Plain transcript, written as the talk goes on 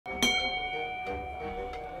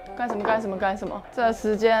干什么干什么干什么？这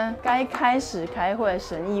时间该开始开会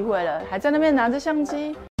审议会了，还在那边拿着相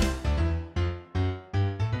机。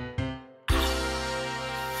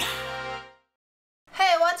嘿，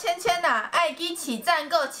我芊芊呐，爱记起赞、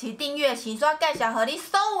搁起订阅、起刷介绍给你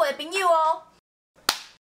所有的朋友哦。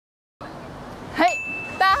嘿，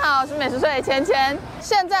大家好，我是美食碎的芊芊。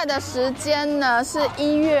现在的时间呢是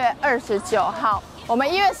1月29号。我们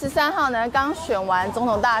1月13号呢刚选完总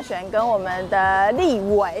统大选跟我们的立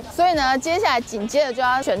委，所以呢接下来紧接着就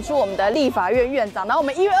要选出我们的立法院院长。然后我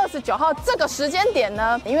们1月29号这个时间点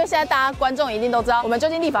呢，因为现在大家观众一定都知道我们究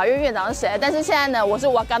竟立法院院长是谁，但是现在呢我是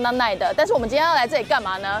瓦甘纳奈的，但是我们今天要来这里干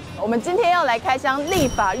嘛呢？我们今天要来开箱立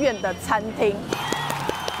法院的餐厅。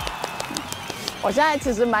我现在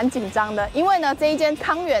其实蛮紧张的，因为呢这一间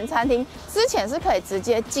康园餐厅之前是可以直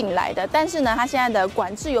接进来的，但是呢它现在的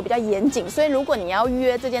管制有比较严谨，所以如果你要预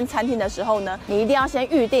约这间餐厅的时候呢，你一定要先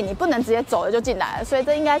预定，你不能直接走了就进来了。所以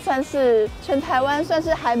这应该算是全台湾算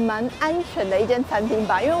是还蛮安全的一间餐厅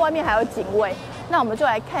吧，因为外面还有警卫。那我们就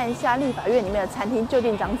来看一下立法院里面的餐厅究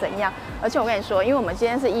竟长怎样。而且我跟你说，因为我们今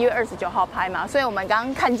天是1月29号拍嘛，所以我们刚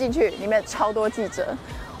刚看进去里面超多记者，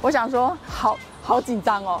我想说好紧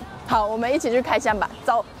张哦。好，我们一起去开箱吧，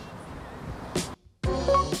走。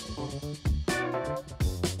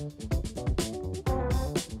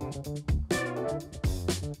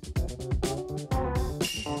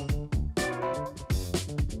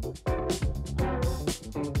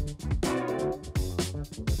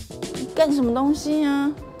干什么东西啊？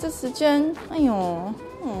这时间，哎呦，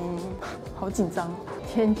好紧张。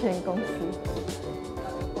天天公司。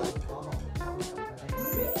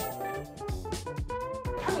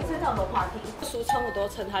文化厅，俗称我都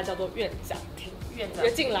称它叫做院长厅。院长，因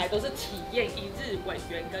为进来都是体验一日委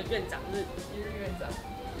员跟院长日，一日院长。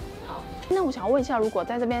好，那我想问一下，如果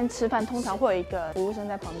在这边吃饭，通常会有一个服务生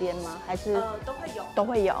在旁边吗？还是都会有，都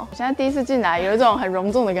会有。我现在第一次进来，有一种很隆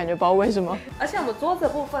重的感觉，不知道为什么。而且我们桌子的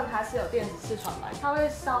部分它是有电子视传板，它会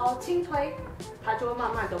稍轻推，它就会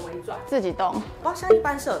慢慢的微转，自己动。包厢一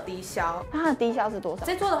般是有低消，那它的低消是多少？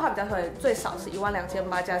这桌的话比较可能最少是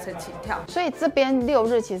12800加成起跳，所以这边6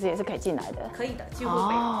日其实也是可以进来的。可以的，几乎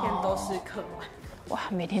每天都是客满。哇，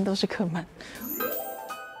每天都是客满。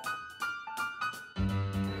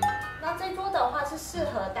那这桌的话是适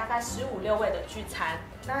合大概15、16位的聚餐。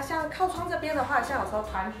那像靠窗这边的话，像有时候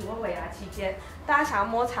团体或尾牙期间，大家想要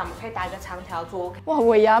摸场，我们可以打一个长条桌。哇，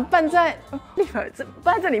尾牙办在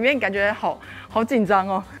这里面，感觉好紧张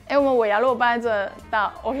哦。哎，我们尾牙如果办在这，大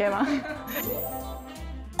家 OK 吗？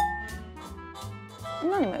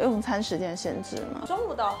那你们用餐时间限制吗？中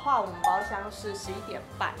午的话，我们包厢是11点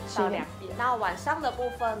半到2点。那晚上的部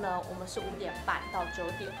分呢，我们是5点半到9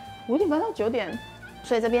点。5点半到9点。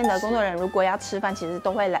所以这边的工作人员如果要吃饭，其实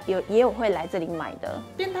都会来，也有会来这里买的。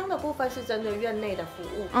便当的部分是针对院内的服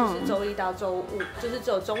务，就是周一到周五，就是只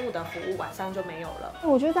有中午的服务，晚上就没有了。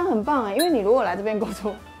我觉得这样很棒哎，因为你如果来这边工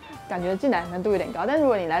作，感觉进来难度有点高。但如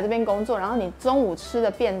果你来这边工作，然后你中午吃的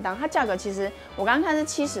便当，它价格其实我刚刚看是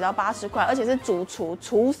70到80块，而且是主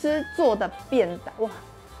厨师做的便当。哇，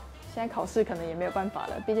现在考试可能也没有办法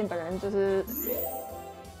了，毕竟本人就是。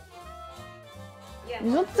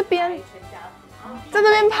你说这边？在这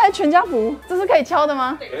边拍全家福，这是可以敲的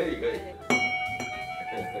吗？可以。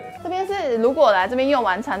这边是如果来这边用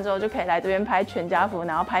完餐之后，就可以来这边拍全家福，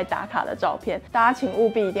然后拍打卡的照片。大家请务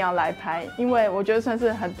必一定要来拍，因为我觉得算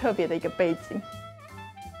是很特别的一个背景。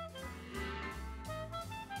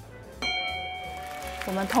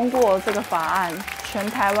我们通过这个法案，全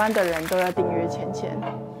台湾的人都要订阅芊芊。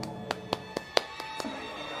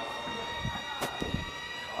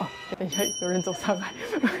哦，等一下，有人走上来，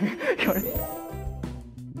有人。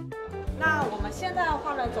那我们现在的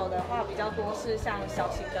话呢，走的话比较多是像小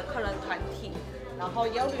型的客人团体，然后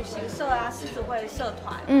也有旅行社啊、狮子会社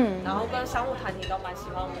团，然后跟商务团体都蛮喜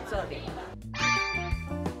欢我们这里。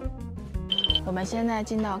我们现在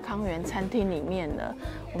进到康园餐厅里面了。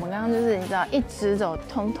我们刚刚就是你知道，一直走，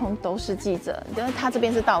通通都是记者。就是它这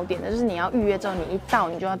边是到点的，就是你要预约之后，你一到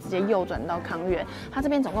你就要直接右转到康园。它这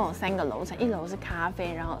边总共有3个楼层，1楼是咖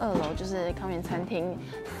啡，然后2楼就是康园餐厅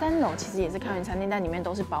，3楼其实也是康园餐厅，但里面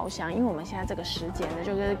都是包厢。因为我们现在这个时间呢，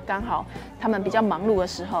就是刚好他们比较忙碌的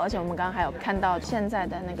时候，而且我们刚刚还有看到现在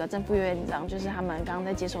的那个正副院长，就是他们刚刚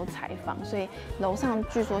在接受采访，所以楼上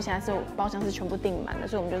据说现在是包厢是全部订满的，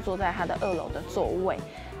所以我们就坐在他的2楼的座位。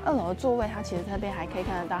2楼的座位，它其实这边还可以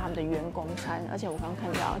看得到他们的员工餐，而且我刚刚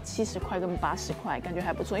看到70块跟80块，感觉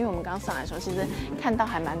还不错。因为我们刚刚上来的时候，其实看到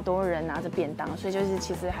还蛮多人拿着便当，所以就是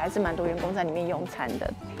其实还是蛮多员工在里面用餐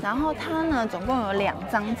的。然后它呢，总共有2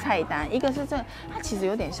张菜单，一个是它其实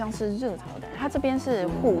有点像是热炒的，它这边是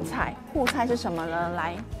沪菜，沪菜是什么呢？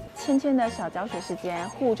来。芊芊的小教学时间，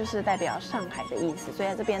沪就是代表上海的意思，所以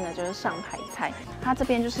在这边呢就是上海菜。它这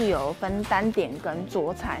边就是有分单点跟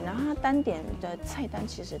桌菜，然后它单点的菜单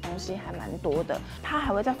其实东西还蛮多的，它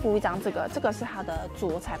还会再附一张这个是它的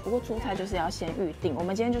桌菜，不过桌菜就是要先预定。我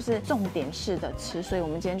们今天就是重点式的吃，所以我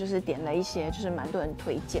们今天就是点了一些就是蛮多人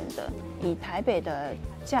推荐的。以台北的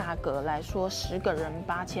价格来说，10个人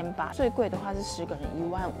8800，最贵的话是10个人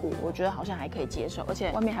15000，我觉得好像还可以接受，而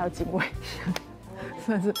且外面还有警卫。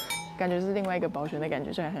真的是感觉是另外一个保全的感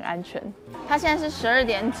觉，所以很安全。它现在是12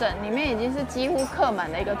点整，里面已经是几乎客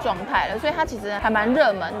满的一个状态了，所以它其实还蛮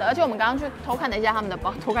热门的。而且我们刚刚去偷看了一下他们的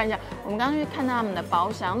偷看一下，我们刚刚去看到他们的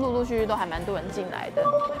包厢，陆陆续续都还蛮多人进来的。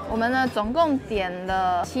我们呢总共点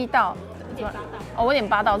了7道，哦，我点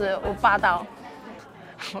8道，我8道。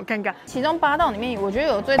好尴尬，其中8道里面，我觉得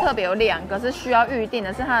有最特别有2个是需要预定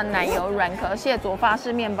的，是它的奶油软壳蟹佐法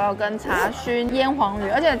式面包跟茶熏腌黄鱼，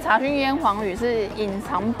而且茶熏腌黄鱼是隐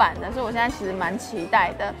藏版的，所以我现在其实蛮期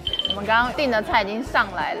待的。我们刚刚订的菜已经上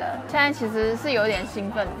来了，现在其实是有点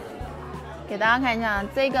兴奋。给大家看一下，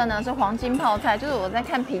这个呢是黄金泡菜，就是我在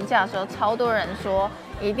看评价的时候，超多人说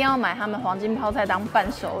一定要买他们黄金泡菜当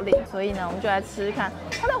伴手礼，所以呢，我们就来吃吃看。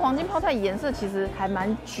它的黄金泡菜颜色其实还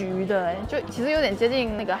蛮橘的，就其实有点接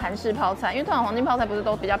近那个韩式泡菜，因为通常黄金泡菜不是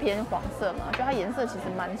都比较偏黄色嘛，就它颜色其实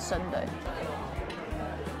蛮深的。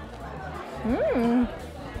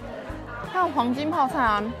它的黄金泡菜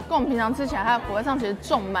啊，跟我们平常吃起来，它的口味上其实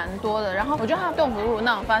重蛮多的。然后我觉得它的豆腐乳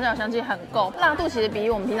那种发酵香气很够，辣度其实比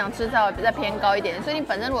我们平常吃稍微比较偏高一点。所以你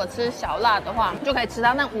本身如果吃小辣的话，就可以吃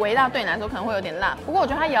到。但微辣对你来说可能会有点辣。不过我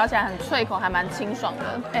觉得它咬起来很脆口，还蛮清爽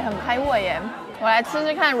的，很开胃耶。我来吃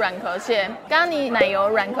吃看软壳蟹，咖喱奶油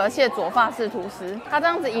软壳蟹佐法式吐司，它这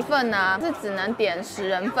样子一份呢是只能点10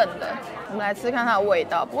人份的。我们来吃看它的味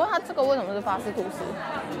道。不过它这个为什么是法式吐司？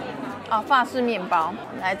法式面包，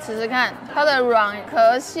来吃吃看。它的软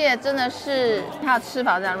壳蟹真的是它的吃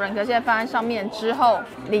法这样，软壳蟹放在上面之后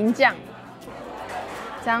淋酱，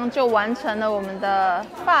这样就完成了我们的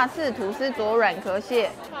法式吐司佐软壳蟹。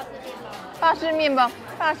法式面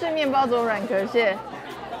包佐软壳蟹。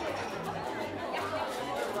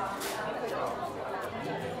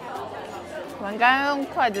我们刚刚用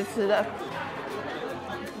筷子吃的。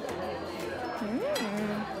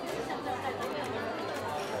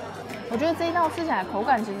我觉得这一道吃起来口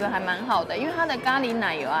感其实还蛮好的，因为它的咖喱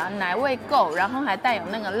奶油啊，奶味够，然后还带有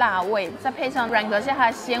那个辣味，再配上软壳蟹它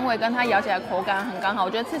的鲜味跟它咬起来口感很刚好，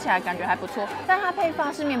我觉得吃起来感觉还不错。但它配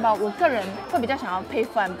法式面包，我个人会比较想要配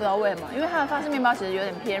饭，不知道为什么，因为它的法式面包其实有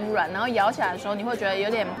点偏软，然后咬起来的时候你会觉得有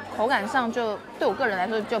点口感上就对我个人来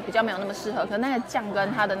说就比较没有那么适合。可是那个酱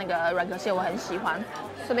跟它的那个软壳蟹我很喜欢，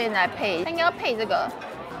顺便来配，它应该要配这个，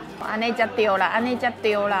安内加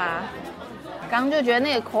丢啦。刚刚就觉得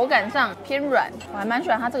那个口感上偏软，我还蛮喜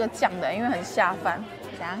欢它这个酱的，因为很下饭。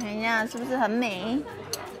大家看一下是不是很美？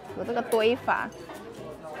有这个堆法。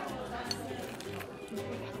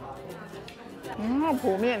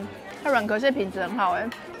剖面，它软壳蟹品质很好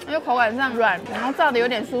因为口感上软，然后炸的有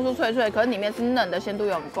点酥酥脆脆，可是里面是嫩的，鲜度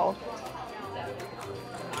又很够。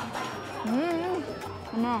有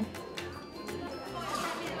没有？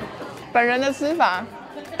本人的吃法，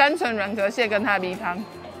单纯软壳蟹跟它的米汤。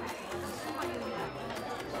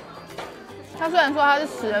它虽然说它是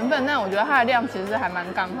10人份，但我觉得它的量其实还蛮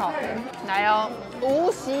刚好的。来哦，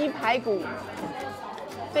无锡排骨，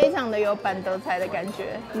非常的有板德菜的感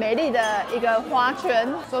觉，美丽的一个花圈，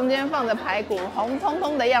中间放着排骨，红彤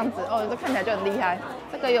彤的样子哦，这看起来就很厉害。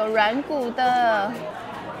这个有软骨的。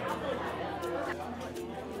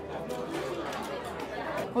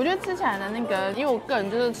我觉得吃起来的那个，因为我个人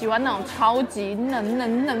就是喜欢那种超级嫩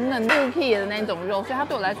入屁的那种肉，所以它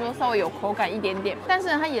对我来说稍微有口感一点点。但是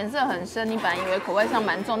它颜色很深，你本来以为口味上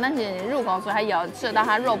蛮重，但其实你入口的时候还吃得到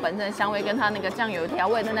它肉本身的香味跟它那个酱油调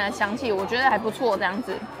味的那个香气，我觉得还不错这样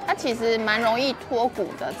子。它其实蛮容易脱骨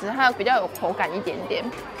的，只是它比较有口感一点点。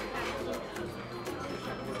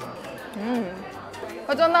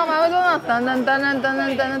会撞到吗？会撞到！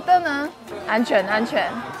噔，安全。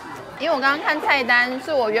因为我刚刚看菜单，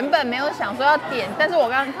是我原本没有想说要点，但是我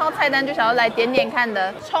刚刚看到菜单就想要来点看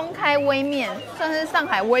的冲开微面，算是上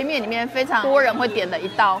海微面里面非常多人会点的一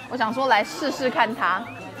道。我想说来试试看它，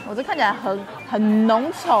我这看起来很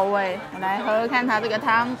浓稠我来喝喝看它这个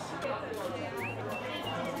汤。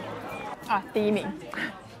第一名。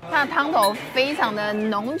它的汤头非常的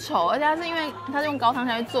浓稠，而且它是因为它是用高汤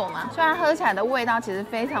下去做嘛，所以它喝起来的味道其实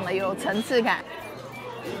非常的有层次感。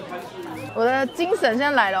我的精神现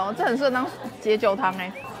在来了这很适合当解酒汤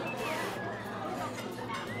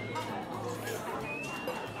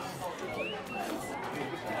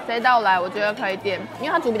这一道来我觉得可以点，因为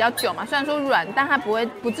它煮比较久嘛，虽然说软，但它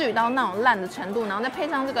不至于到那种烂的程度，然后再配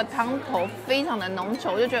上这个汤头非常的浓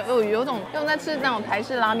稠，我就觉得有种在吃那种台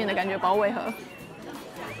式拉面的感觉，不知道为何。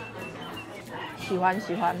喜欢，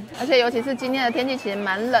而且尤其是今天的天气其实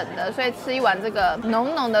蛮冷的，所以吃一碗这个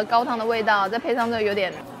浓浓的高汤的味道，再配上这个有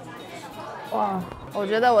点，哇，我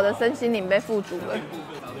觉得我的身心灵被富足了。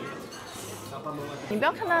你不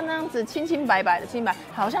要看它那样子清清白白的，清白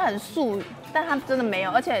好像很素，但它真的没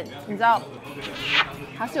有，而且你知道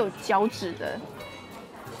它是有胶质的。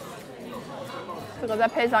这个再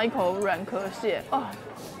配上一口软壳蟹，哦，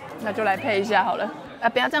那就来配一下好了。啊，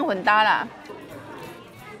不要这样混搭啦。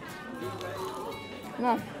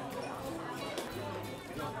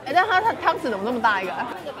但它汤匙怎么这么大一个啊？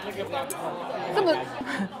这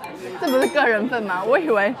不是个人份吗？我以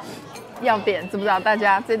为要点，知不知道？大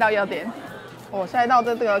家这道要点。下一道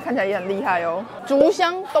这个看起来也很厉害哦，竹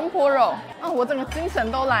香东坡肉。我整个精神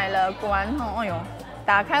都来了，果然哎呦，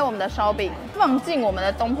打开我们的烧饼，放进我们的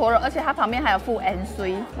东坡肉，而且它旁边还有附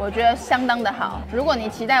NC， 我觉得相当的好。如果你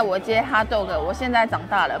期待我接哈豆的，我现在长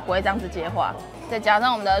大了，不会这样子接话。再加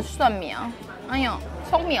上我们的蒜苗，哎呦，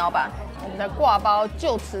葱苗吧，我们的挂包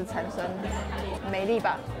就此产生，美丽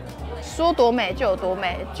吧？说多美就有多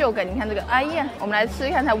美，就给你看这个，哎呀，我们来吃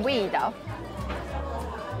看它味道。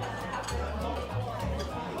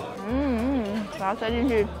把它塞进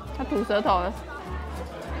去，它吐舌头了。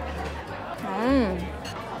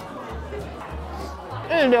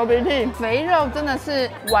一直流鼻涕，肥肉真的是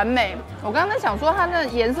完美。我刚刚在想说它的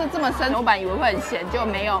颜色这么深，我本来以为会很咸，结果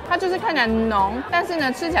没有，它就是看起来浓，但是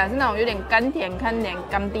呢吃起来是那种有点甘甜、甘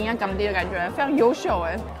丁的感觉，非常优秀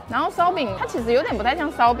哎。然后烧饼它其实有点不太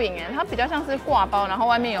像烧饼哎，它比较像是挂包，然后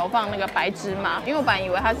外面有放那个白芝麻，因为我本来以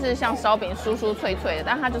为它是像烧饼酥酥脆脆的，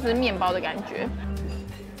但它就是面包的感觉。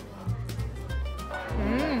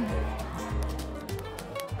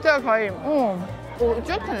这个可以，我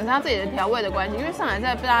觉得可能是它自己的调味的关系，因为上海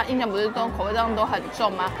菜大家印象不是都口味上都很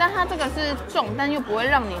重吗？但它这个是重，但又不会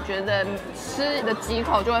让你觉得吃了几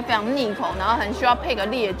口就会非常腻口，然后很需要配个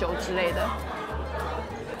烈酒之类的。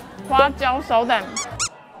花椒烧蛋，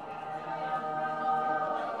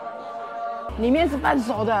里面是半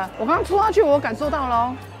熟的，我刚戳下去，我感受到了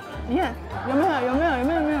哦。你看有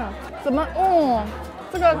没有？怎么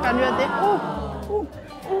这个感觉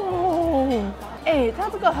它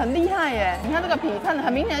这个很厉害耶！你看这个皮，看得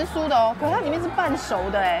很明显是酥的哦，可是它里面是半熟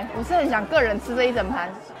的哎。我是很想个人吃这一整盘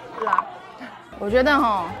啦。我觉得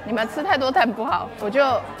你们吃太多蛋不好，我就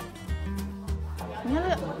你看这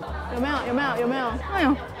个有没有？哎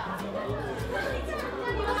呦！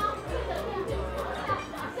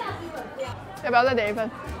要不要再点一份？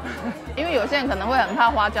因为有些人可能会很怕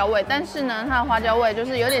花椒味，但是呢，它的花椒味就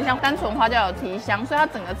是有点像单纯花椒有提香，所以它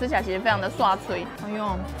整个吃起来其实非常的刷脆。哎呦！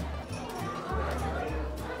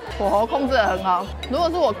火候控制得很好。如果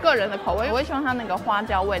是我个人的口味，我会希望它那个花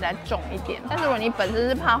椒味再重一点。但是如果你本身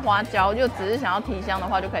是怕花椒，就只是想要提香的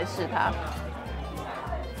话，就可以试它。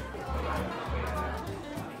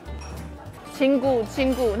亲故，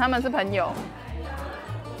他们是朋友。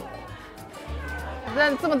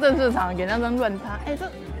在这么正式的场合给那张乱搭，这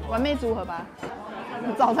完美组合吧？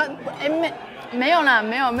早餐没有啦，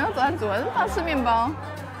没有早餐组合，是他吃面包。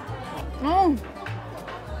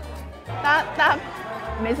大家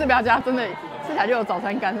没事不要加，真的吃起来就有早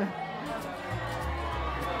餐感了。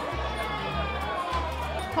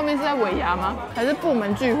后面是在尾牙吗？还是部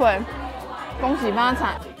门聚会？恭喜发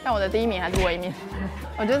财！但我的第一名还是微面，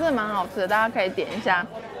我觉得这蛮好吃的，大家可以点一下。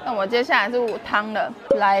那我接下来是汤了，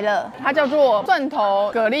来了，它叫做蒜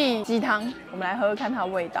头蛤蜊鸡汤，我们来喝喝看它的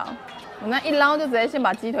味道。我那一捞就直接先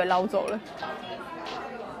把鸡腿捞走了。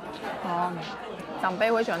长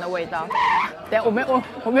辈会喜欢的味道。等下我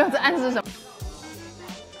没有在暗示什么。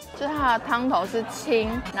就是它的汤头是清，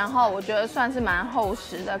然后我觉得算是蛮厚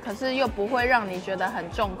实的，可是又不会让你觉得很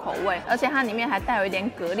重口味，而且它里面还带有一点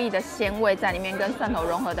蛤蜊的鲜味在里面，跟蒜头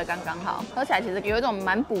融合的刚刚好，喝起来其实有一种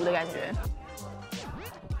蛮补的感觉。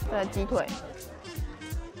这个鸡腿，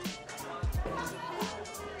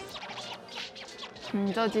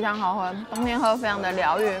这个鸡汤好喝，冬天喝非常的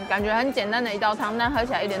疗愈，感觉很简单的一道汤，但喝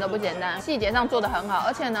起来一点都不简单，细节上做得很好。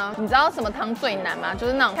而且呢，你知道什么汤最难吗？就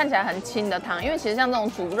是那种看起来很轻的汤，因为其实像这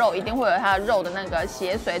种煮肉，一定会有它的肉的那个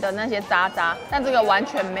血水的那些渣，但这个完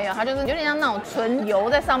全没有，它就是有点像那种纯油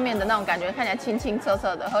在上面的那种感觉，看起来清清澈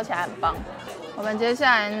澈的，喝起来很棒。我们接下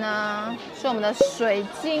来呢是我们的水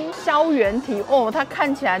晶消元蹄它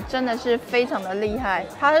看起来真的是非常的厉害，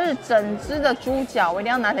它是整只的猪脚，我一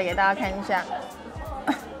定要拿起来给大家看一下。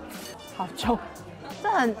好臭，这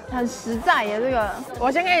很实在耶。这个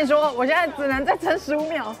我先跟你说，我现在只能再撑15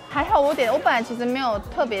秒。还好我本来其实没有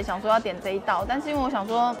特别想说要点这一道，但是因为我想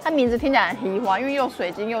说它名字听起来很稀花，因为又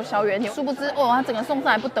水晶又消元甜，殊不知哦，它整个送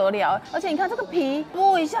上来不得了。而且你看这个皮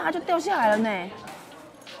剥一下它就掉下来了呢。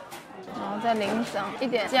然后再淋上一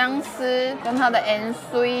点姜丝跟它的盐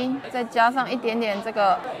水，再加上一点点这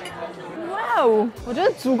个。哇哦！我觉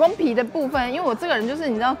得主攻皮的部分，因为我这个人就是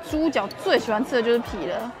你知道，猪脚最喜欢吃的就是皮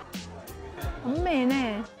了，很美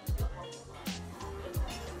呢。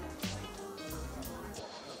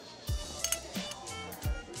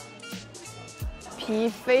皮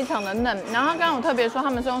非常的嫩，然后刚刚我特别说他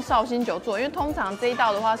们是用绍兴酒做，因为通常这一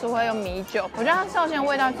道的话是会用米酒，我觉得它绍兴的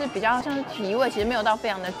味道是比较像是提味，其实没有到非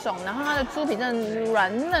常的重，然后它的猪皮真的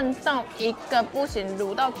软嫩到一个不行，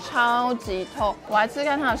卤到超级透。我来吃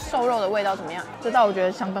看它的瘦肉的味道怎么样，这道我觉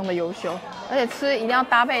得相当的优秀，而且吃一定要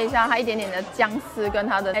搭配一下它一点点的姜丝跟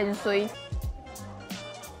它的盐水。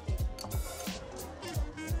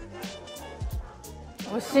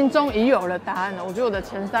我心中已有了答案了，我觉得我的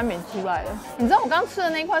前3名出来了。你知道我刚吃的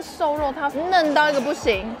那块瘦肉，它嫩到一个不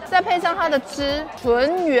行，再配上它的汁，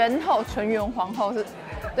纯元皇后是，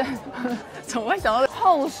对，怎么会想到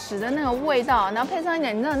厚实的那个味道，然后配上一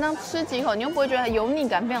点，你知道，那吃几口你又不会觉得油腻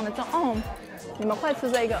感非常的重哦。你们快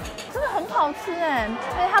吃这个，真的很好吃哎！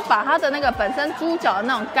所以它把它的那个本身猪脚的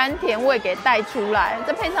那种甘甜味给带出来，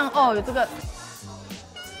再配上哦有这个，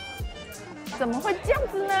怎么会这样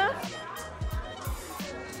子呢？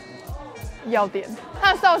要点，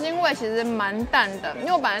它的绍兴味其实蛮淡的，因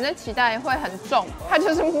为我本来在期待会很重，它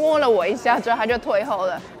就是摸了我一下之后它就退后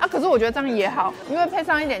了啊。可是我觉得这样也好，因为配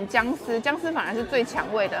上一点姜丝，姜丝反而是最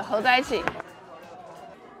抢味的，合在一起，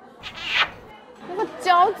那个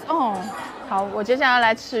椒哦。好，我接下来要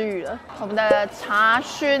来吃鱼了。我们的茶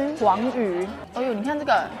熏黄鱼，哎呦，你看这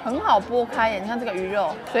个很好剥开耶，你看这个鱼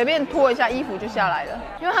肉，随便脱一下衣服就下来了。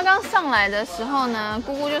因为它刚上来的时候呢，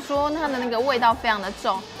姑姑就说它的那个味道非常的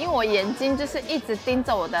重，因为我眼睛就是一直盯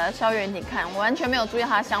着我的消元体看，我完全没有注意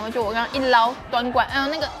它的香味，就我刚刚一捞端罐，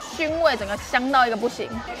那个熏味整个香到一个不行。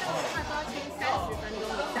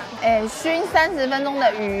熏30分钟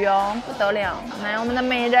的鱼哦，不得了！来，我们的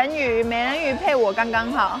美人鱼，美人鱼配我刚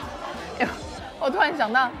刚好。我突然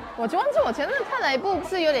想到，我就忘记我前阵子看了一部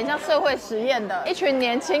是有点像社会实验的，一群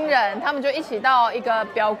年轻人，他们就一起到一个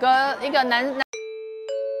表哥，一个男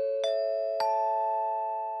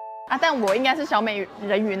啊，但我应该是小美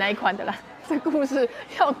人鱼那一款的啦。这故事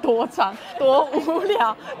要多长、多无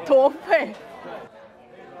聊、多废。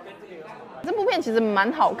这部片其实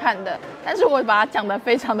蛮好看的，但是我把它讲得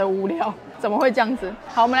非常的无聊，怎么会这样子？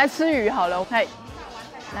好，我们来吃鱼好了，嘿。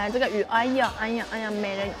来这个鱼，哎呀，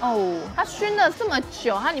美人哦，它熏了这么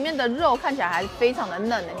久，它里面的肉看起来还非常的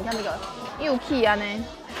嫩的。你看这个又 K 啊呢，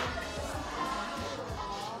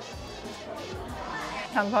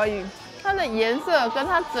很可以。它的颜色跟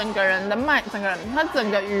它整个人的它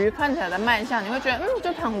整个鱼看起来的卖相，你会觉得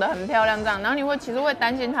就躺得很漂亮这样，然后你其实会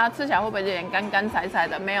担心它吃起来会不会有点干干柴柴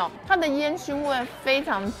的，没有，它的烟熏味非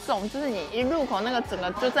常重，就是你一入口那个整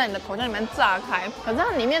个就在你的口腔里面炸开，可是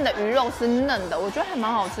它里面的鱼肉是嫩的，我觉得还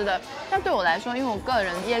蛮好吃的。但对我来说，因为我个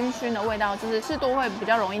人烟熏的味道就是吃多会比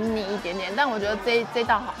较容易腻一点点，但我觉得这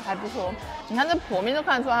道还不错。你看这剖面就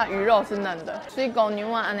看得出它鱼肉是嫩的，所以狗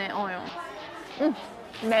牛啊呢，哦哟，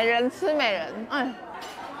美人吃美人，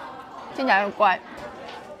听起来有怪。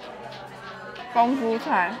功夫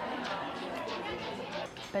菜，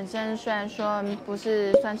本身虽然说不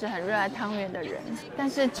是算是很热爱汤圆的人，但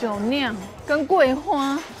是酒酿跟桂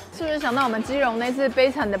花，是不是想到我们基隆那次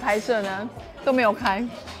悲惨的拍摄呢？都没有开。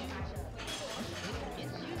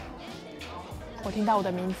我听到我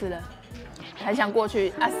的名字了，还想过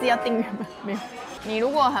去是要订阅吗？没有。你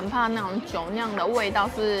如果很怕那种酒酿的味道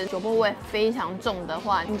是酒粕味非常重的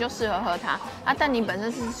话，你就适合喝它啊。但你本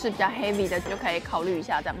身是吃比较 heavy 的，就可以考虑一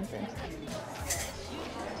下这样子。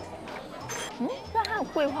但它的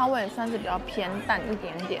桂花味算是比较偏淡一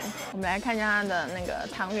点点。我们来看一下它的那个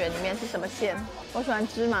汤圆里面是什么馅。我喜欢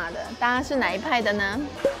芝麻的，大家是哪一派的呢？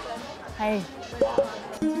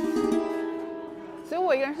只有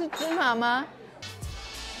我一个人是芝麻吗？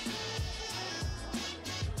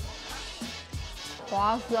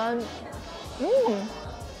花生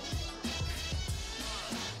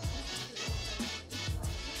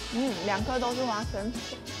，2颗都是花生。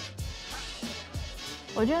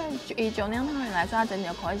我觉得以酒酿汤圆来说，它整体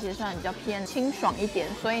的口味其实算比较偏清爽一点，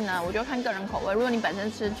所以呢，我就看个人口味。如果你本身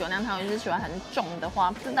吃酒酿汤圆是喜欢很重的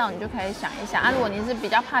话，这道你就可以想一下啊。如果你是比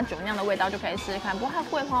较怕酒酿的味道，就可以试试看。不过它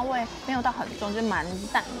桂花味没有到很重，就蛮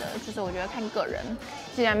淡的，就是我觉得看个人。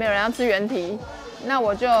既然没有人要吃原蹄，那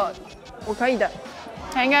我可以的。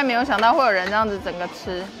他应该没有想到会有人这样子整个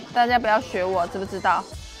吃，大家不要学我，知不知道？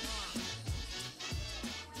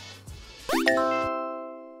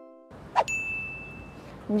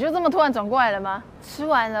你就这么突然转过来了吗？吃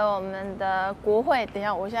完了我们的国会，等一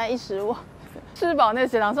下，我现在一时我吃饱那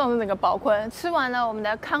血糖上是整个饱困。吃完了我们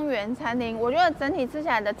的康园餐厅，我觉得整体吃起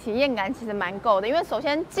来的体验感其实蛮够的，因为首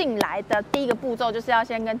先进来的第一个步骤就是要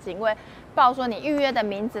先跟警卫报说你预约的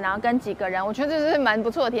名字，然后跟几个人，我觉得这是蛮不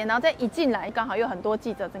错的体验。然后再一进来，刚好有很多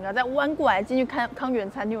记者，整个再弯过来进去看康园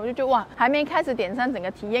餐厅，我就觉得哇，还没开始点餐，整个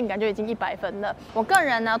体验感就已经100分了。我个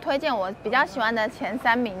人呢推荐我比较喜欢的前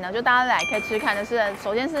3名呢，就大家来可以吃吃看的是，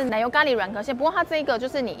首先是奶油咖喱软壳蟹，不过它这个就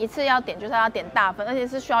是你一次要点就是要点大份，而且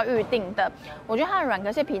是需要预定的。我觉得它的软壳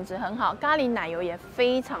蟹品质很好，咖喱奶油也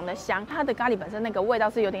非常的香，它的咖喱本身那个味道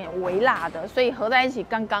是有点微辣的，所以合在一起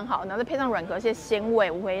刚刚好，然后再配上软壳蟹鲜味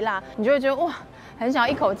微辣，你就会觉得哇。很想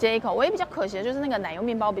要一口接一口，我也比较可惜的就是那个奶油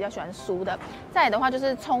面包比较喜欢酥的。再来的话就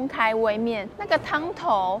是葱开微面，那个汤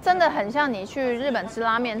头真的很像你去日本吃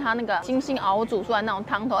拉面，它那个精心熬煮出来那种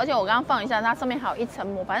汤头。而且我刚刚放一下，它上面还有一层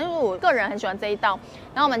膜，反正就是我个人很喜欢这一道。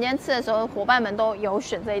然后我们今天吃的时候，伙伴们都有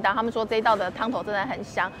选这一道，他们说这一道的汤头真的很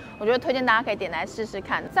香，我觉得推荐大家可以点来试试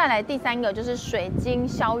看。再来第3个就是水晶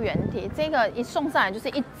消元蹄，这个一送上来就是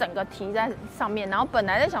一整个蹄在上面，然后本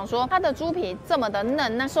来在想说它的猪皮这么的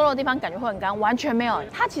嫩，那瘦肉的地方感觉会很干，完全没有，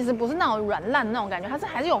它其实不是那种软烂那种感觉，它是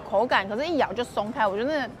还是有口感，可是一咬就松开。我觉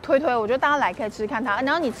得推，我觉得大家来可以吃吃看它。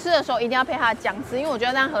然后你吃的时候一定要配它的姜丝，因为我觉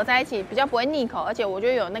得这样合在一起比较不会腻口，而且我觉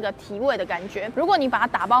得有那个提味的感觉。如果你把它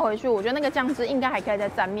打包回去，我觉得那个酱汁应该还可以再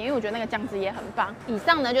沾面，因为我觉得那个酱汁也很棒。以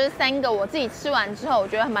上呢就是3个我自己吃完之后，我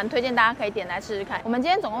觉得蛮推荐大家可以点来试试看。我们今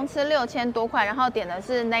天总共吃6000多块，然后点的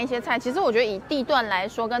是那一些菜，其实我觉得以地段来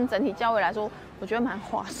说跟整体价位来说，我觉得蛮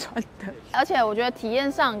划算的，而且我觉得体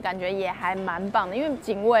验上感觉也还蛮棒的，因为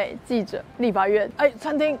警卫、记者、立法院，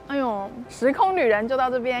餐厅，哎呦，时空旅人就到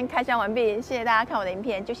这边开箱完毕，谢谢大家看我的影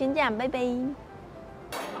片，就先这样，拜拜。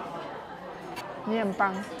你很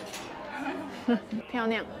棒，漂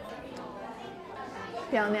亮，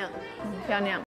漂亮，漂亮。